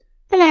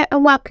Hello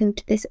and welcome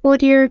to this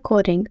audio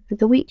recording of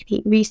the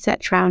weekly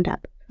research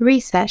roundup for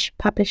research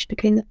published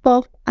between the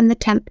 4th and the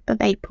 10th of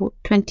April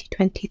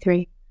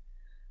 2023.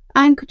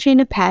 I'm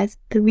Katrina Pez,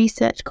 the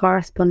research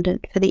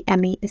correspondent for the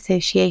ME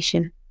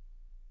Association.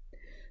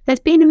 There's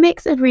been a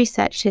mix of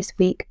research this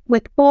week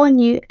with 4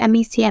 new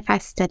ME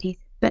CFS studies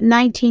but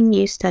 19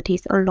 new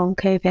studies on Long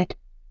Covid.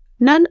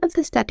 None of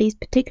the studies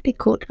particularly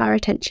caught our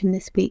attention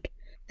this week,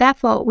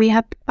 therefore we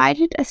have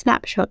provided a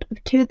snapshot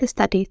of 2 of the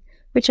studies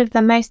which are of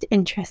the most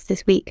interest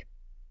this week.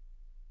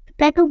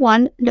 Paper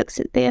 1 looks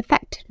at the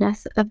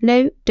effectiveness of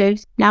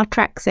low-dose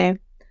naltrexone,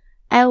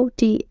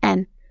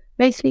 LDN,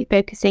 mostly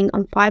focusing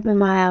on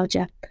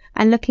fibromyalgia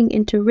and looking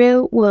into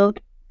real-world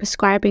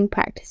prescribing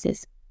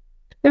practices.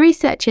 The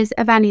researchers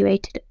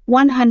evaluated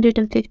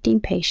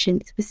 115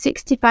 patients with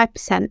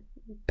 65%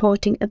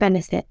 reporting a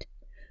benefit.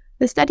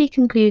 The study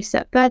concludes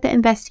that further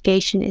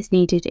investigation is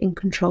needed in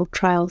controlled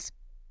trials.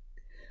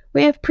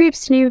 We have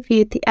previously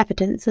reviewed the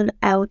evidence on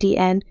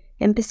LDN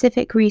in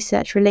Pacific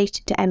research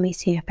related to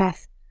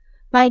ME/CFS,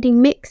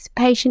 finding mixed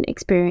patient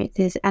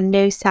experiences and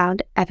no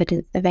sound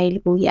evidence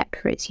available yet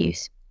for its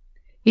use.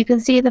 You can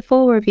see the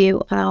full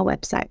review on our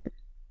website.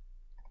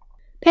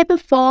 Paper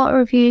 4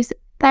 reviews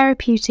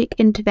therapeutic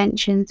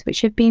interventions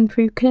which have been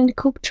through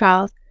clinical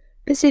trials,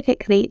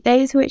 specifically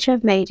those which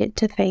have made it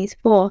to Phase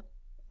 4,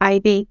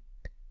 IV.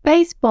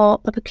 Phase 4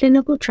 of a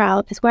clinical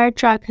trial is where a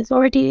drug has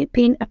already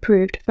been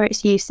approved for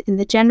its use in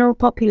the general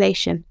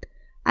population,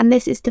 and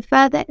this is to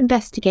further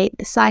investigate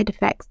the side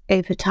effects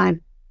over time.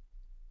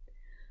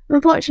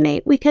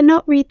 Unfortunately, we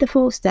cannot read the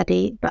full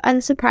study, but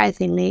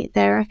unsurprisingly,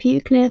 there are a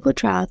few clinical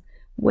trials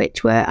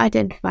which were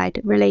identified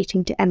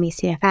relating to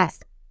ME/CFS.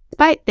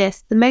 Despite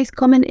this, the most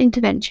common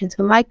interventions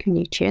were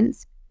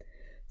micronutrients.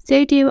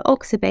 Sodium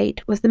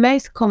oxybate was the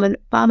most common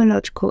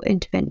pharmacological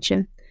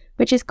intervention,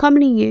 which is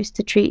commonly used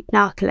to treat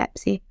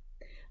narcolepsy,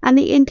 and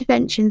the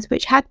interventions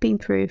which had been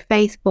through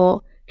Phase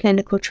 4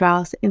 clinical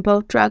trials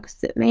involved drugs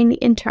that mainly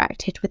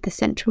interacted with the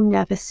central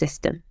nervous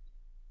system.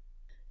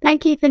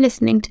 Thank you for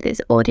listening to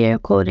this audio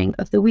recording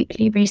of the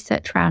weekly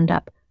research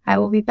roundup. I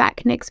will be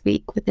back next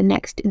week with the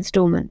next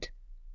instalment.